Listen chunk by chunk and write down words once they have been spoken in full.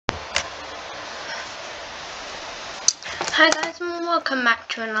Hi guys, and welcome back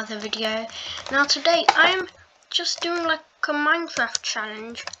to another video. Now today I'm just doing like a Minecraft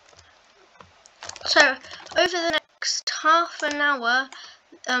challenge. So over the next half an hour,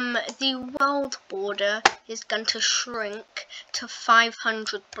 the world border is going to shrink to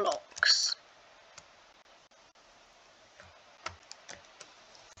 500 blocks.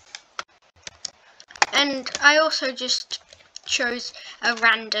 And I also just chose a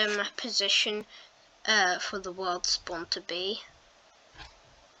random position for the world spawn to be.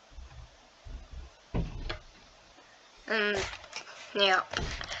 Yeah,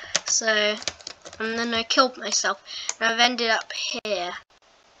 so and then I killed myself and I've ended up here.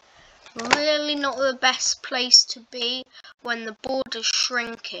 Really not the best place to be when the border's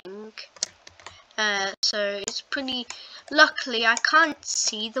shrinking. So it's pretty, luckily I can't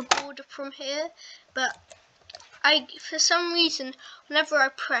see the border from here, but for some reason whenever I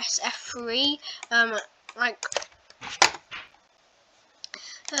press F3,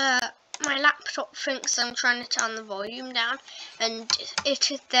 my laptop thinks I'm trying to turn the volume down, and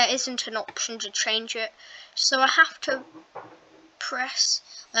there isn't an option to change it, so I have to press.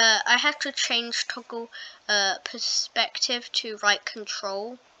 I have to change toggle perspective to right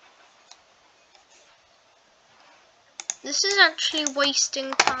control. This is actually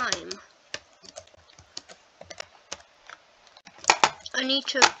wasting time. I need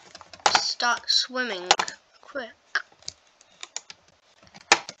to start swimming quick.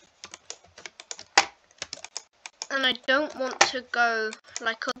 And I don't want to go,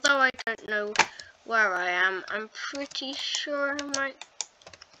 like, although I don't know where I am, I'm pretty sure I might.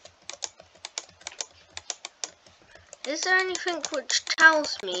 Is there anything which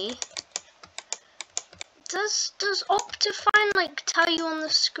tells me? Does Optifine like tell you on the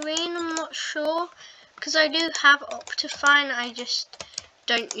screen? I'm not sure, because I do have Optifine. I just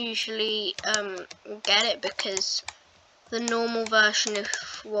don't usually get it because the normal version of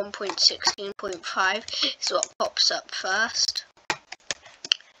 1.16.5 is what pops up first.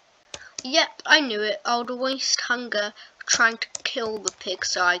 Yep, I knew it. I would waste hunger trying to kill the pig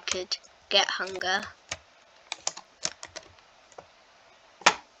so I could get hunger.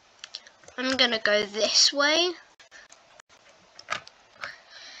 I'm gonna go this way.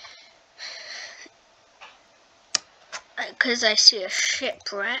 Because I see a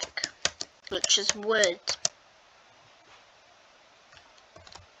shipwreck, which is wood.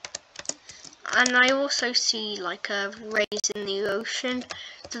 And I also see like a raise in the ocean.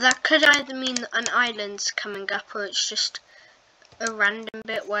 So that could either mean an island's coming up or it's just a random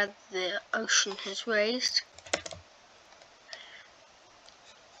bit where the ocean has raised.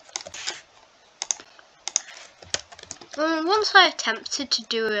 Once I attempted to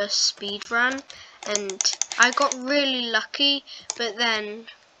do a speed run and I got really lucky, but then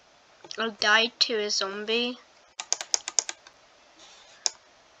I died to a zombie.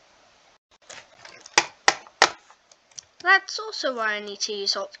 That's also why I need to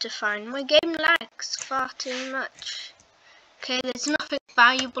use Optifine. My game lags far too much. Okay, there's nothing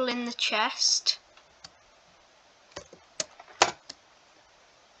valuable in the chest.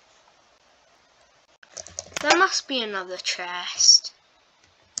 There must be another chest.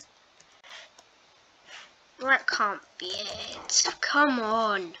 That can't be it. Come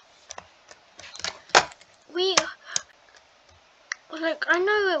on. I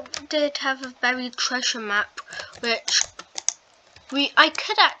know it did have a buried treasure map, which I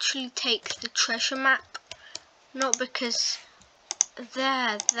could actually take the treasure map, not because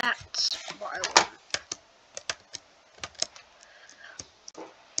that's what I want.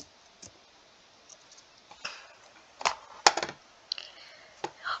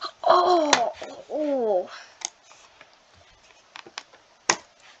 Oh.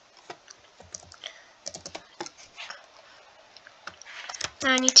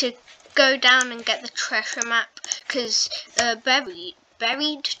 Now I need to go down and get the treasure map, because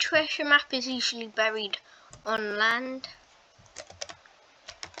buried treasure map is usually buried on land.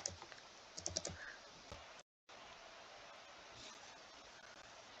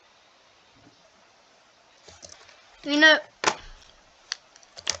 You know,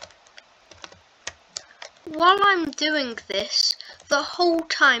 while I'm doing this, the whole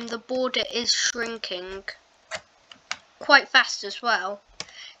time the border is shrinking. Quite fast as well.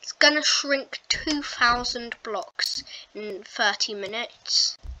 It's gonna shrink 2,000 blocks in 30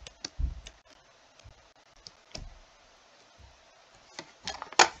 minutes.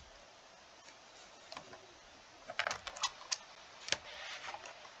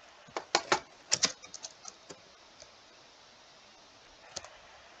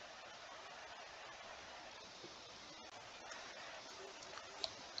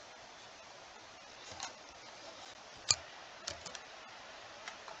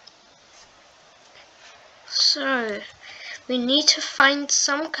 So, we need to find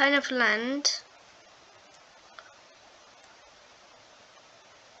some kind of land.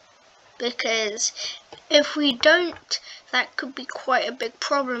 Because if we don't, that could be quite a big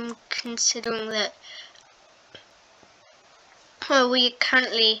problem, considering that we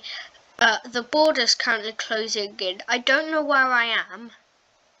currently, the border's currently closing in. I don't know where I am,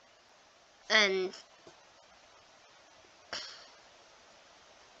 and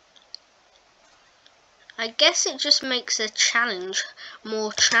I guess it just makes a challenge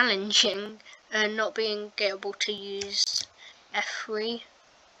more challenging, not being able to use F3.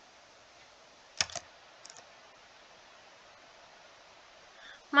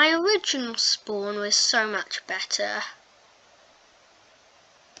 My original spawn was so much better.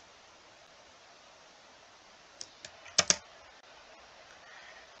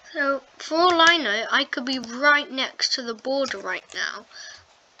 So, for all I know, I could be right next to the border right now.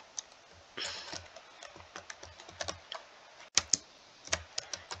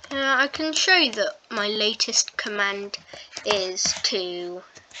 I can show you that my latest command is to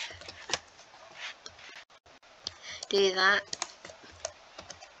do that.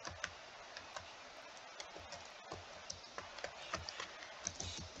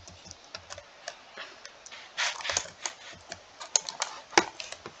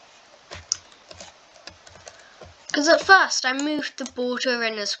 Because at first I moved the border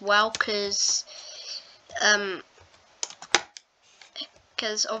in as well, because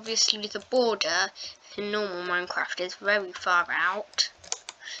obviously the border in normal Minecraft is very far out.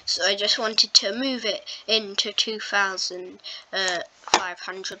 So I just wanted to move it into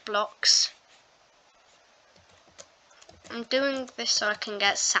 2,500 blocks. I'm doing this so I can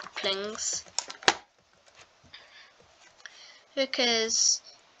get saplings. Because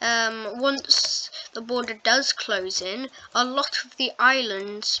once the border does close in, a lot of the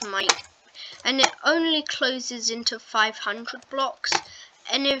islands might, and it only closes into 500 blocks,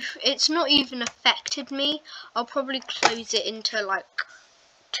 and if it's not even affected me, I'll probably close it into like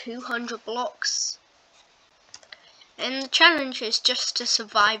 200 blocks. And the challenge is just to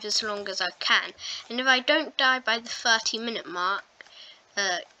survive as long as I can, and if I don't die by the 30-minute mark,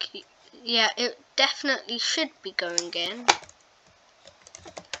 yeah, it definitely should be going in.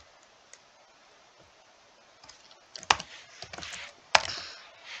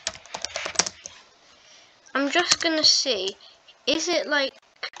 I'm just gonna see, is it like,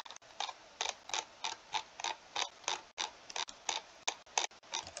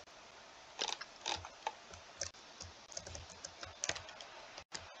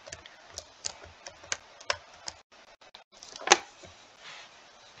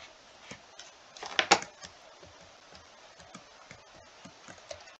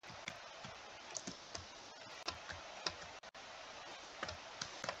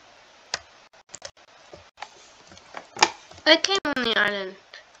 I came on the island,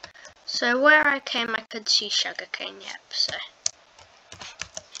 so where I came I could see sugarcane, yep, so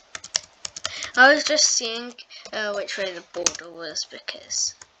I was just seeing which way the border was,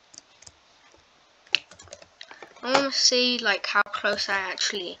 because I want to see like how close I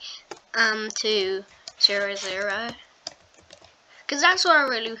actually am to 0, because that's where I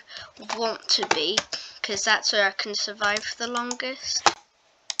really want to be, because that's where I can survive the longest.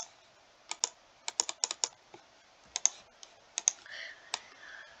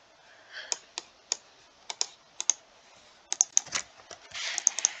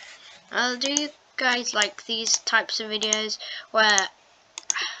 Do you guys like these types of videos where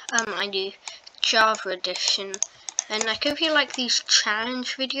I do Java edition? And like, if you like these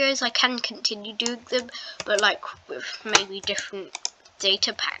challenge videos, I can continue doing them, but like with maybe different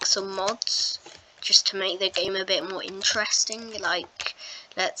data packs or mods, just to make the game a bit more interesting. Like,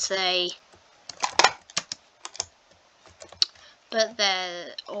 let's say, but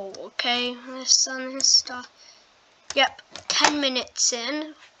they're all okay. The sun has started. Yep, 10 minutes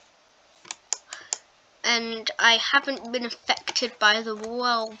in. And I haven't been affected by the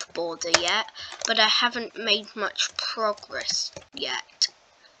world border yet, but I haven't made much progress yet.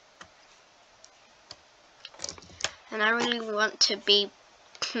 And I really want to be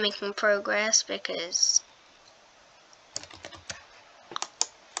making progress, because,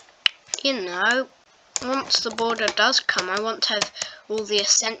 you know, once the border does come, I want to have all the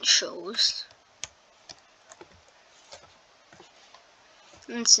essentials,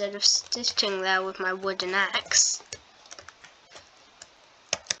 instead of sitting there with my wooden axe.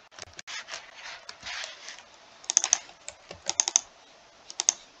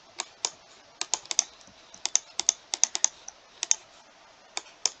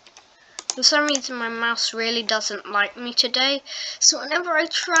 For some reason my mouse really doesn't like me today, so whenever I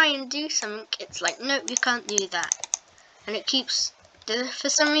try and do something, it's like, nope, you can't do that. And it keeps, for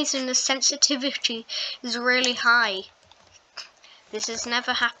some reason the sensitivity is really high. This has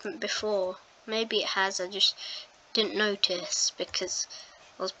never happened before. Maybe it has, I just didn't notice because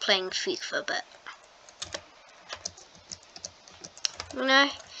I was playing FIFA, but you know,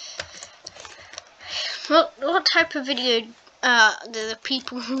 what type of video do the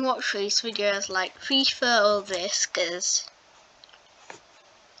people who watch these videos like, FIFA or this? Because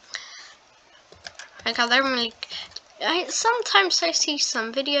like I don't really, sometimes I see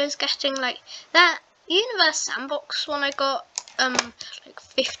some videos getting like that Universe Sandbox one. I got like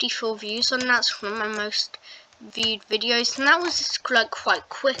 54 views on. That's one of my most viewed videos, and that was just like quite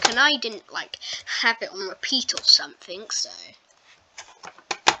quick, and I didn't like have it on repeat or something, so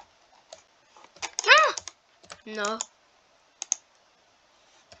no.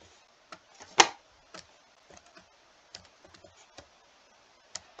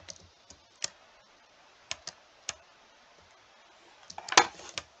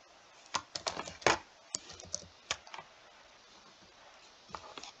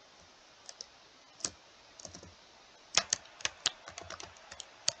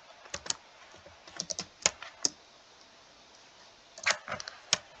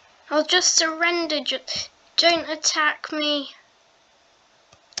 I'll just surrender, don't attack me.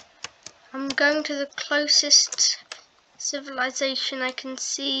 I'm going to the closest civilization I can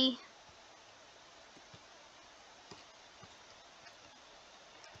see.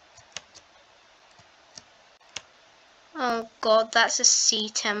 Oh god, that's a sea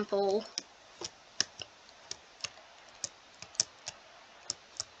temple.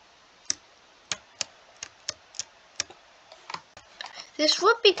 This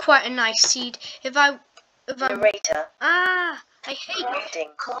would be quite a nice seed if I Narrator. I hate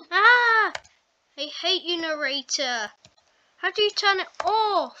I hate you, narrator. How do you turn it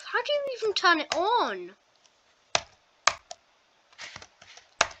off? How do you even turn it on?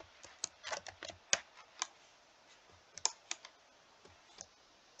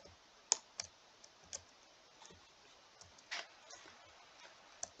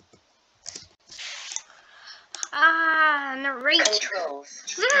 Narrator. Controls.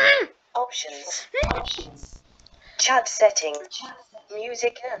 Options. Chat setting.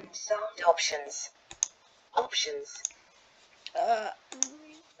 Music and sound options. Options.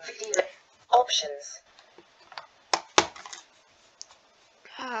 Video options.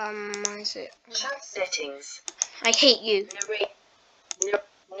 Is it? Chat settings. I hate you.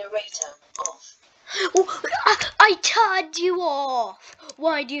 Narrator off. Oh, I turned you off.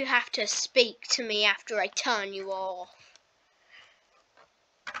 Why do you have to speak to me after I turn you off?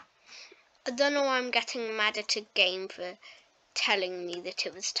 I don't know why I'm getting mad at a game for telling me that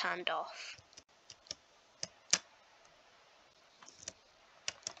it was turned off.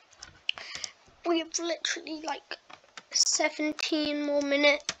 We have literally like 17 more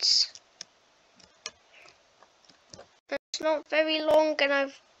minutes. It's not very long and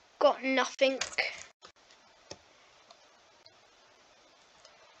I've got nothing.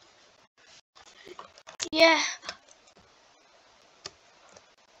 Yeah.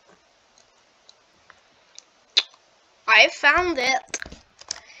 I found it.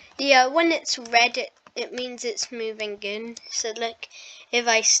 Yeah, when it's red, it means it's moving in. So like, if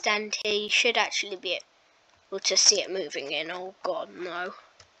I stand here, you should actually be able to see it moving in. Oh god, no.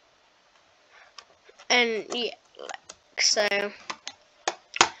 And yeah, like so.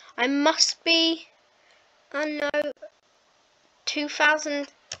 I must be, I know,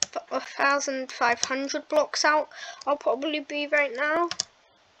 1,500 blocks out. I'll probably be right now.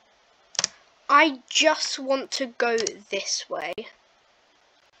 I just want to go this way.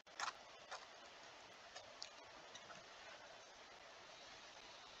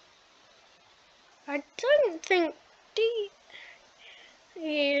 I don't think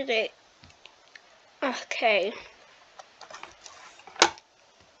okay.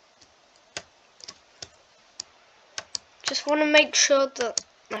 Just want to make sure that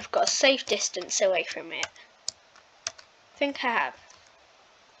I've got a safe distance away from it. I think I have.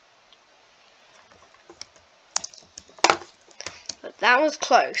 But that was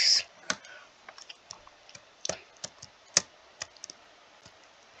close.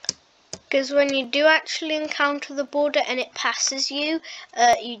 Because when you do actually encounter the border and it passes you,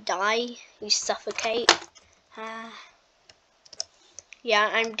 you die, you suffocate. Yeah,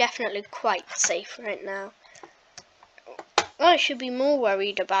 I'm definitely quite safe right now. What I should be more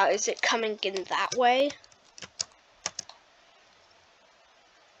worried about is it coming in that way.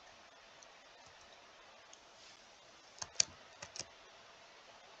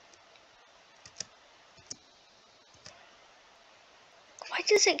 Why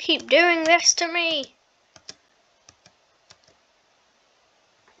does it keep doing this to me?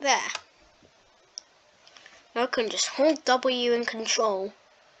 There. I can just hold W in control.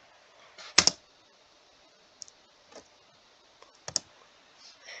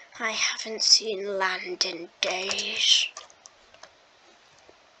 I haven't seen land in days.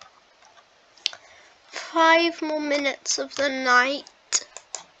 5 more minutes of the night.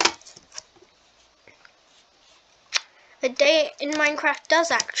 A day in Minecraft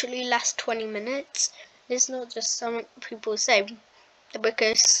does actually last 20 minutes. It's not just some people say,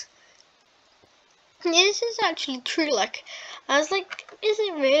 because this is actually true. Like, I was like, is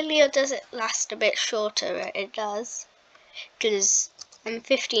it really, or does it last a bit shorter? It does, because I'm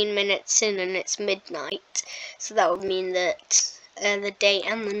 15 minutes in and it's midnight, so that would mean that the day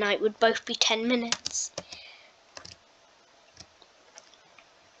and the night would both be 10 minutes.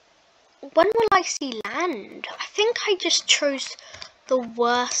 When will I see land? I think I just chose the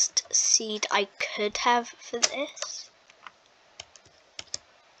worst seed I could have for this.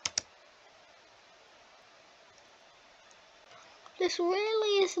 This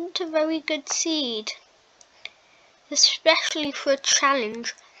really isn't a very good seed, especially for a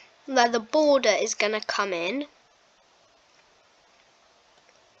challenge where the border is going to come in.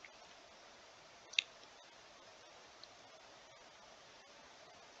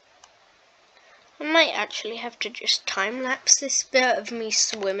 I might actually have to just time-lapse this bit of me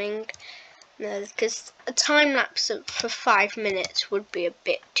swimming, because a time-lapse for 5 minutes would be a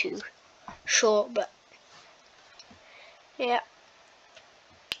bit too short, but yeah.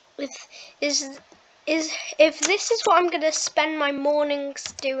 If this is what I'm going to spend my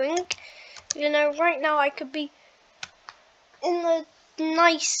mornings doing, you know, right now I could be in the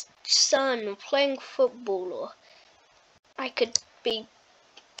nice sun playing football, or I could be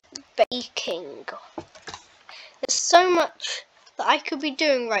baking. There's so much that I could be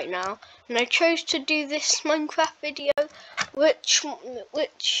doing right now, and I chose to do this Minecraft video, which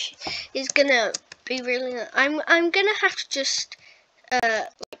is gonna be really. I'm gonna have to just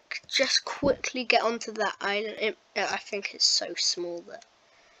just quickly get onto that island. I think it's so small that.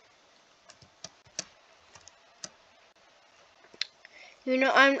 You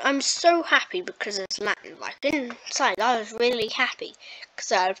know, I'm so happy because it's land. Like, inside, I was really happy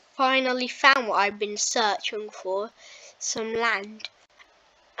because I had finally found what I've been searching for, some land.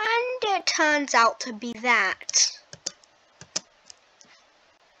 And it turns out to be that.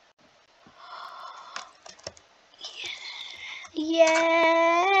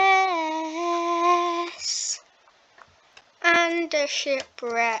 Yes! And a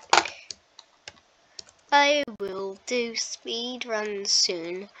shipwreck. I will do speedruns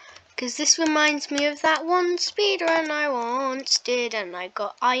soon, because this reminds me of that one speedrun I once did and I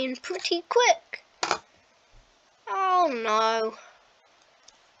got iron pretty quick. Oh no.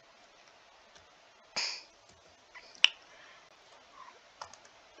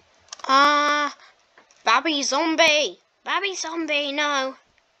 Babby zombie! Babby zombie, no!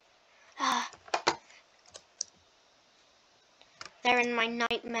 They're in my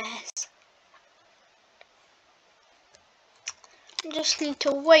nightmares. I just need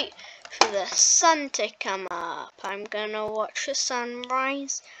to wait for the sun to come up. I'm gonna watch the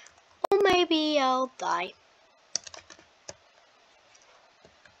sunrise, or maybe I'll die.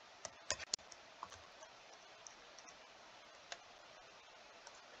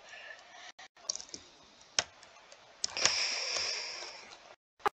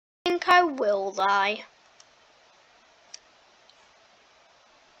 I think I will die.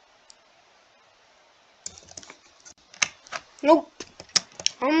 Nope,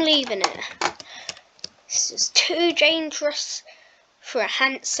 I'm leaving it. This is too dangerous for a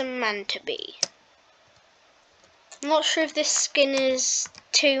handsome man to be. I'm not sure if this skin is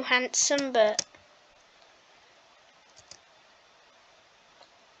too handsome, but...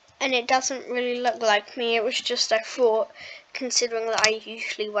 And it doesn't really look like me, it was just I thought, considering that I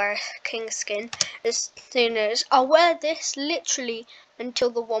usually wear a king skin, as soon as I'll wear this literally until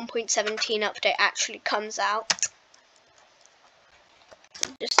the 1.17 update actually comes out.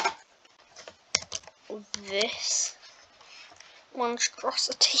 Just this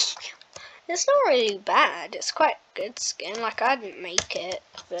monstrosity. It's not really bad, it's quite good skin, like I didn't make it,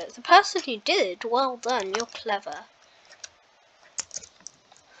 but the person who did, well done, you're clever.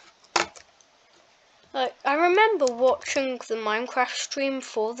 Like, I remember watching the Minecraft stream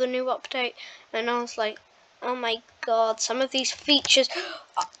for the new update, and I was like, oh my god, some of these features...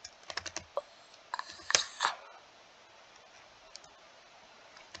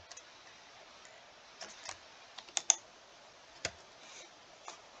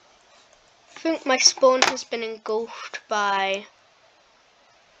 I think my spawn has been engulfed by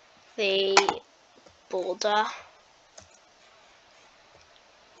the border.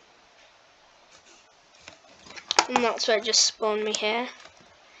 And that's where it just spawned me here.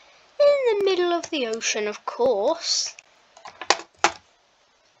 In the middle of the ocean, of course.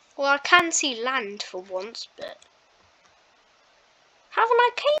 Well, I can see land for once, but haven't I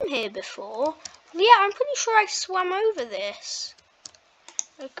came here before? Yeah, I'm pretty sure I swam over this.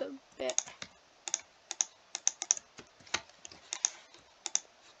 Like a bit.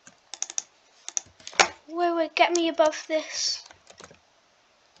 Wait, get me above this.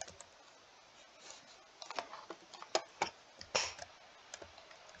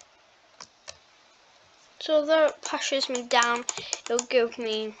 So although it pushes me down, it'll give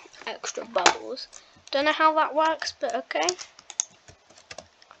me extra bubbles. Don't know how that works, but okay.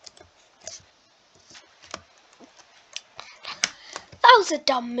 That was a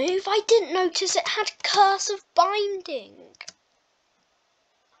dumb move. I didn't notice it had Curse of Binding.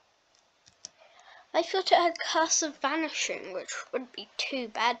 I thought it had Curse of Vanishing, which would be too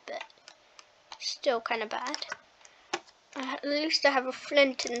bad, but still kind of bad. At least I have a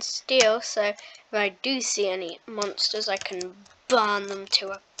flint and steel, so if I do see any monsters, I can burn them to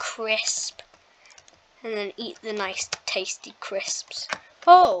a crisp. And then eat the nice tasty crisps.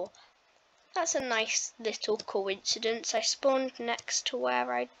 Oh! That's a nice little coincidence. I spawned next to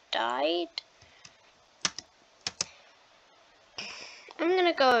where I died. I'm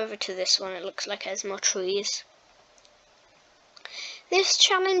gonna go over to this one. It looks like it has more trees. This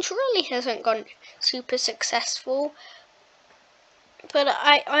challenge really hasn't gone super successful. But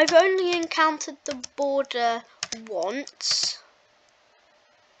I've only encountered the border once.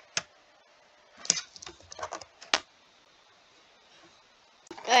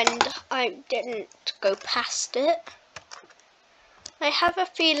 And I didn't go past it. I have a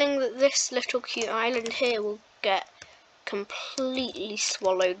feeling that this little cute island here will get completely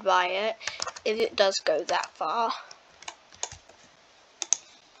swallowed by it if it does go that far.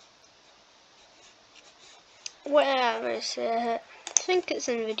 Where is it? I think it's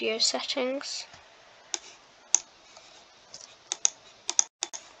in video settings.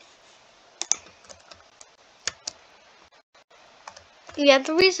 Yeah,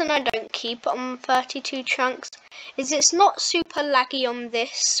 the reason I don't keep it on 32 chunks is it's not super laggy on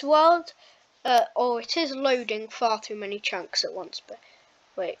this world, or it is loading far too many chunks at once, but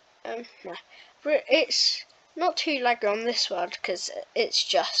wait, no. But it's not too laggy on this world because it's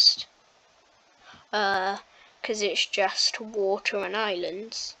just water and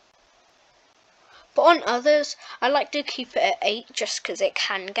islands. But on others, I like to keep it at 8 just because it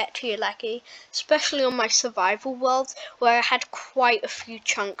can get too laggy, especially on my survival world where I had quite a few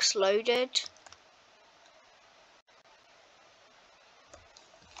chunks loaded.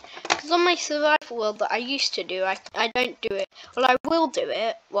 Because on my survival world that I used to do, I don't do it. Well, I will do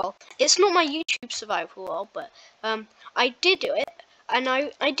it. Well, it's not my YouTube survival world, but I did do it. And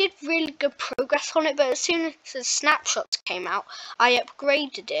I did really good progress on it, but as soon as the snapshots came out, I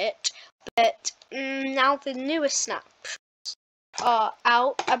upgraded it. But now the newest snapshots are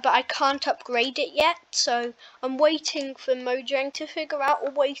out, but I can't upgrade it yet. So I'm waiting for Mojang to figure out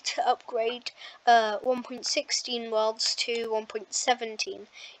a way to upgrade 1.16 worlds to 1.17.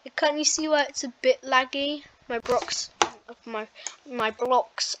 Can you see where it's a bit laggy? My blocks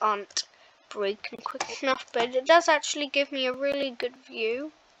aren't breaking quick enough, but it does actually give me a really good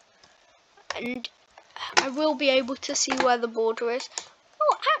view, and I will be able to see where the border is.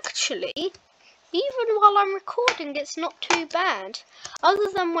 Oh, actually, even while I'm recording, it's not too bad. Other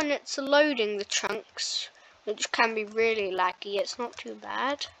than when it's loading the chunks, which can be really laggy, it's not too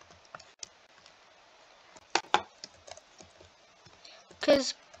bad.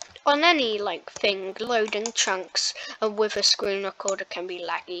 Because on any thing, loading chunks with a screen recorder can be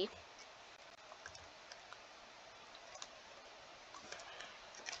laggy.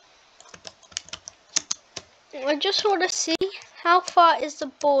 I just want to see how far is the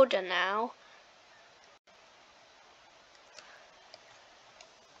border now.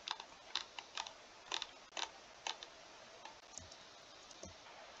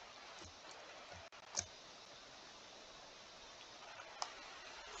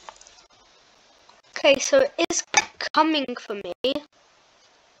 Okay, so it is coming for me.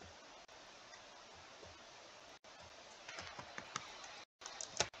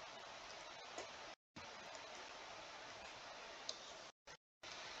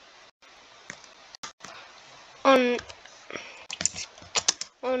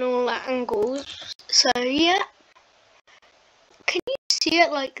 On all angles. So yeah. Can you see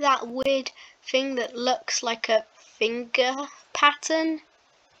it like that weird thing that looks like a finger pattern?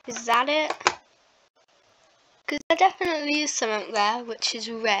 Is that it? Because there definitely is something there, which is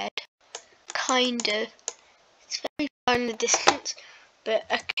red. Kind of. It's very far in the distance, but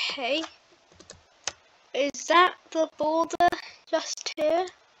okay. Is that the border just here?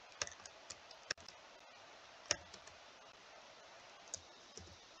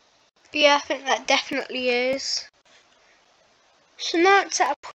 Yeah, I think that definitely is. So now it's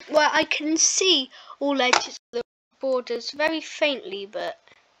at a point where I can see all edges of the borders very faintly, but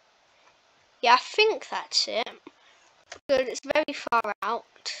yeah, I think that's it. Good, it's very far out,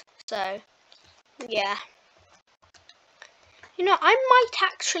 so yeah. You know, I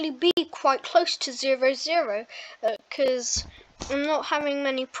might actually be quite close to 0-0, because I'm not having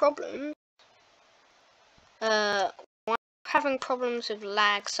many problems. I'm having problems with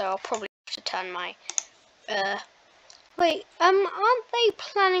lag, so I'll probably have to turn my, wait, aren't they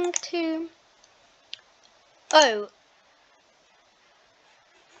planning to, oh,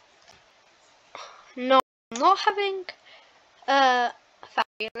 no, I'm not having,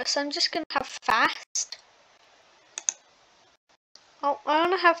 fabulous, I'm just gonna have fast. I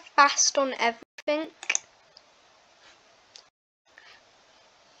wanna have fast on everything.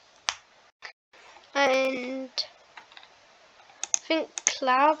 And I think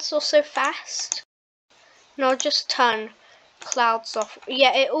clouds also fast. No, I'll just turn clouds off.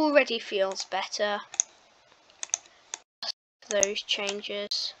 Yeah, it already feels better. Those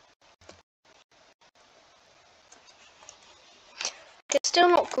changes. It's still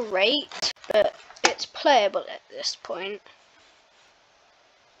not great, but it's playable at this point.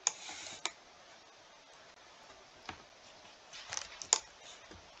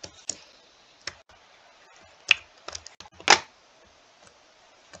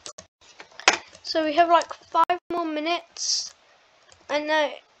 So we have like 5 more minutes. I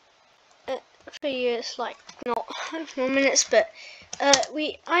know for you it's like not 5 more minutes, but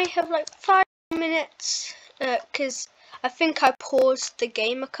I have like 5 minutes because I think I paused the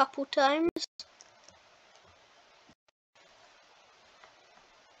game a couple times.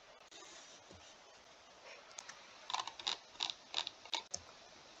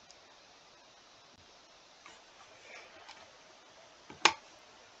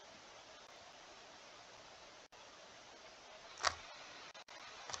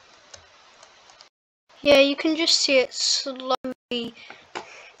 Yeah, you can just see it slowly.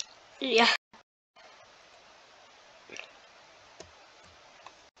 Yeah.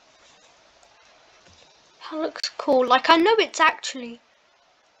 That looks cool. Like, I know it's actually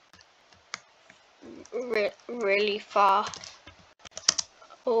really far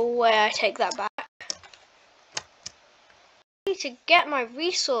away. I take that back. I need to get my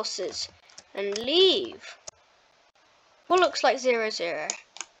resources and leave. What looks like 0-0?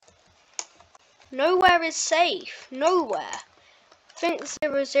 Nowhere is safe. Nowhere. I think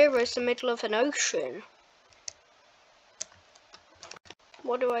 0-0 is the middle of an ocean.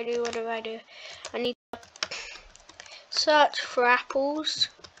 What do I do? What do I do? I need to search for apples.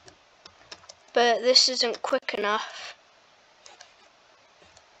 But this isn't quick enough.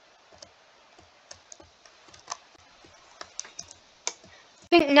 I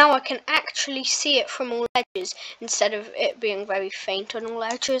think now I can actually see it from all edges instead of it being very faint on all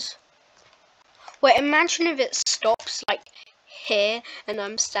edges. Wait, imagine if it stops like here and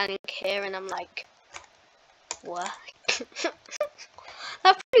I'm standing here and I'm like, what?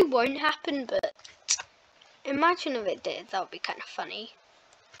 That probably won't happen, but imagine if it did. That would be kind of funny.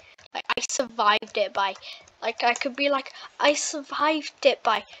 Like, I survived it by, like, I could be like, I survived it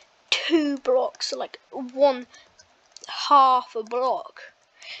by 2 blocks, so like 1/2 a block.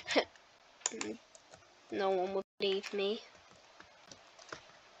 No one would believe me.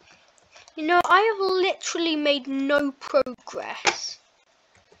 You know, I have literally made no progress.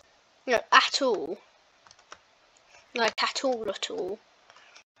 You know, at all. Like, at all.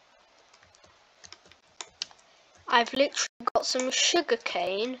 I've literally got some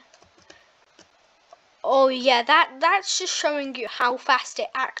sugarcane. Oh yeah, that's just showing you how fast it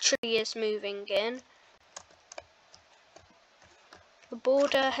actually is moving in. The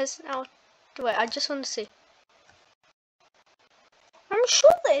border has now... Wait, I just want to see. I'm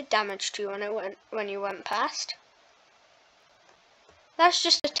sure that it damaged you when you went past. That's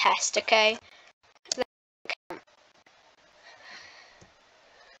just a test, okay?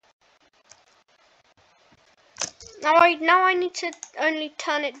 Now I need to only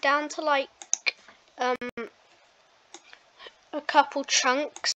turn it down to like a couple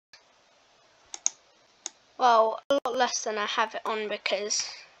chunks. Well, a lot less than I have it on because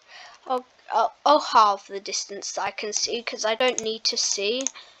I'll halve the distance that I can see because I don't need to see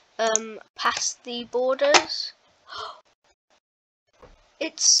past the borders.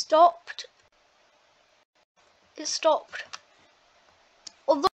 It stopped. it stopped.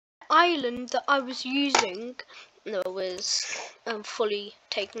 Although the island that I was using was fully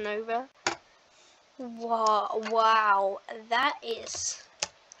taken over. Wow, that is...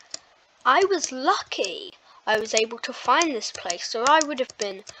 I was lucky I was able to find this place, so I would have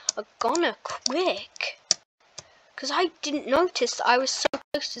been a goner quick. Because I didn't notice that I was so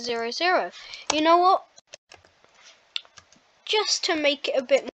close to 0-0. You know what? Just to make it a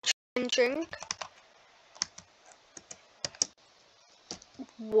bit more challenging.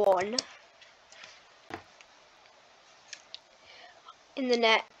 1. In the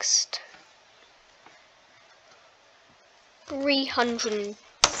next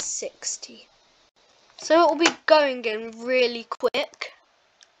 360. So it will be going in really quick.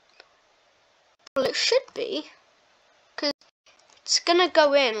 Well, it should be. Because it's going to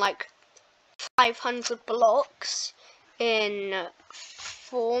go in like 500 blocks in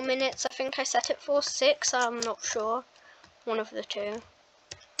 4 minutes. I think I set it for 6. I'm not sure. One of the two.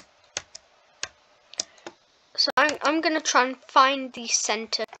 So I'm going to try and find the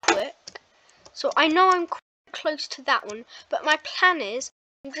center quick. So I know I'm quite close to that one, but my plan is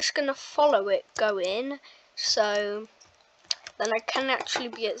I'm just going to follow it go in, so then I can actually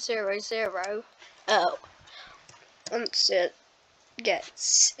be at 0-0 once it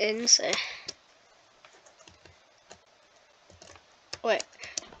gets in. So wait,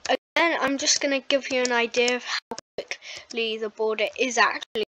 again I'm just going to give you an idea of how quickly the border is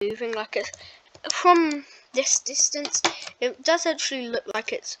actually moving. Like it's from this distance, it does actually look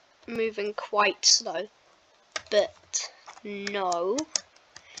like it's moving quite slow, but no,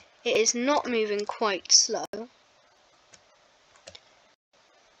 it is not moving quite slow.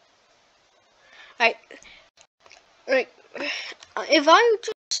 Like, if I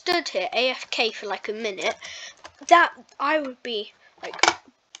just stood here AFK for like a minute, that I would be like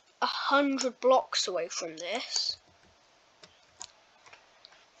 100 blocks away from this.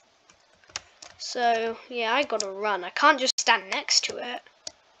 So yeah, I gotta run. I can't just stand next to it.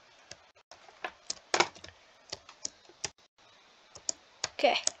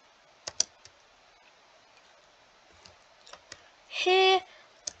 Okay. Here,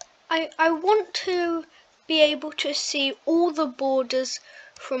 I want to be able to see all the borders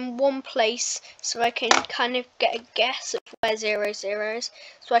from one place, so I can kind of get a guess of where 0-0 is.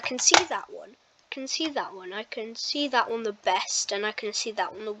 So I can see that one. I can see that one. I can see that one the best, and I can see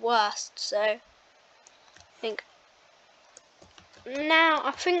that one the worst. So I think now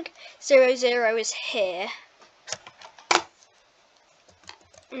 0-0 is here.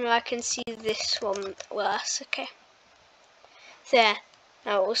 And I can see this one worse. Okay. There.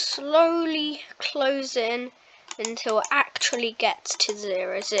 Now it will slowly close in until it actually gets to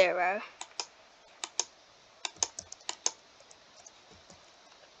 0-0.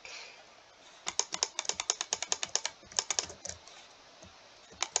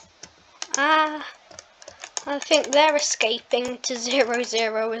 I think they're escaping to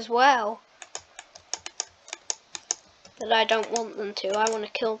 0-0 as well. But I don't want them to. I want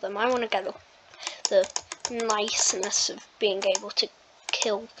to kill them. I want to get the niceness of being able to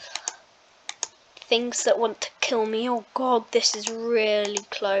kill things that want to kill me. Oh god, this is really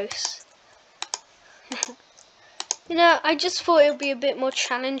close. You know, I just thought it would be a bit more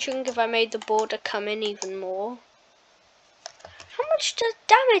challenging if I made the border come in even more. How much does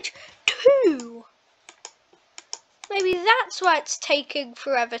damage? 2! Maybe that's why it's taking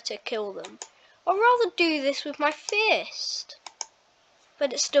forever to kill them. I'd rather do this with my fist.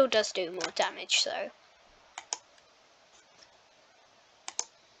 But it still does do more damage though.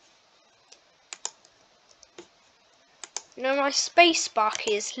 You know, my space bar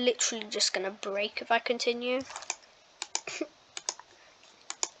key is literally just going to break if I continue.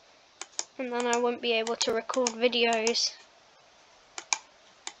 And then I won't be able to record videos.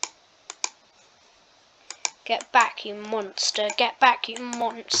 Get back, you monster. Get back, you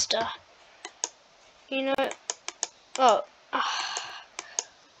monster. You know... Oh.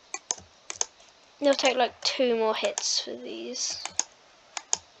 It'll take like 2 more hits for these.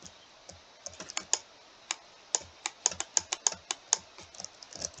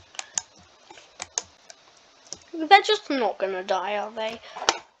 They're just not gonna die, are they?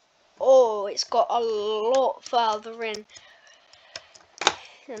 Oh, it's got a lot farther in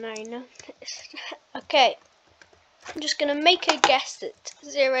than I noticed. Okay, I'm just gonna make a guess that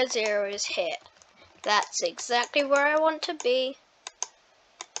 0-0 is here. That's exactly where I want to be.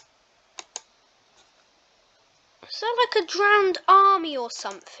 Is that like a drowned army or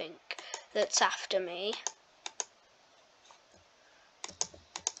something that's after me?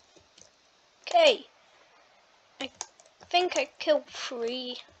 Okay. I think I killed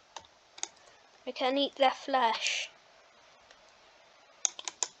 3. I can eat their flesh.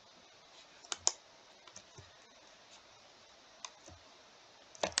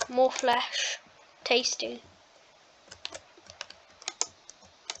 More flesh. Tasty.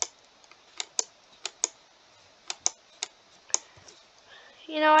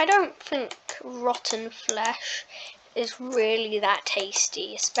 You know, I don't think rotten flesh is really that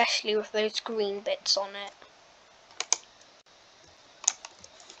tasty, especially with those green bits on it.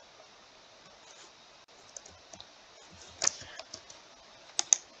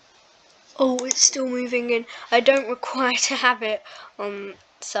 Oh, it's still moving in. I don't require to have it on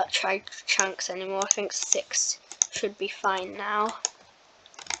such high chunks anymore. I think 6 should be fine now.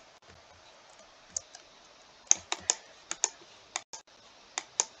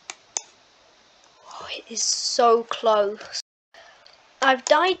 Oh, it is so close. I've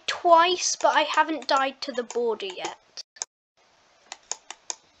died twice, but I haven't died to the border yet.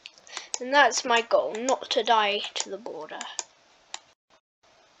 And that's my goal, not to die to the border.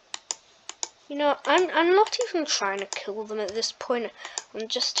 You know, I'm not even trying to kill them at this point. I'm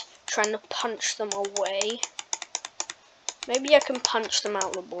just trying to punch them away. Maybe I can punch them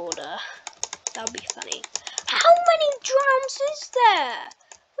out the border. That'll be funny. How many drowns is there?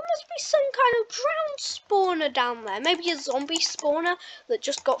 There must be some kind of drown spawner down there. Maybe a zombie spawner that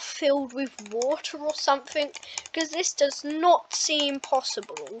just got filled with water or something. Because this does not seem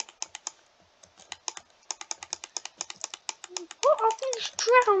possible. What are these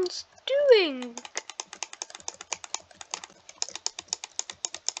drowns doing?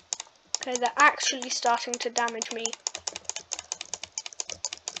 Okay, they're actually starting to damage me.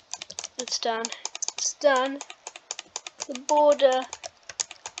 It's done. It's done. The border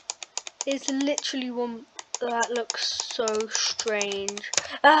is literally one that looks so strange.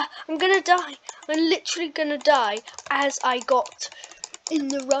 I'm gonna die. I'm literally gonna die as I got in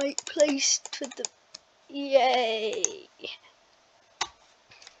the right place for the... Yay.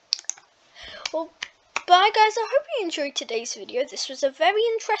 Well, bye guys, I hope you enjoyed today's video. This was a very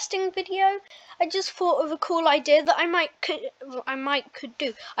interesting video. I just thought of a cool idea that I might could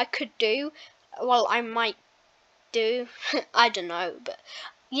do. I don't know, but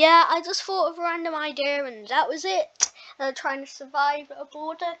yeah, I just thought of a random idea and that was it. Trying to survive a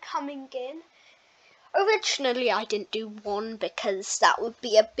border coming in. Originally I didn't do 1 because that would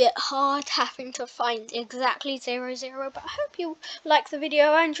be a bit hard having to find exactly 0, but I hope you like the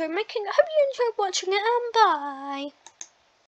video. I hope you enjoyed watching it, and bye.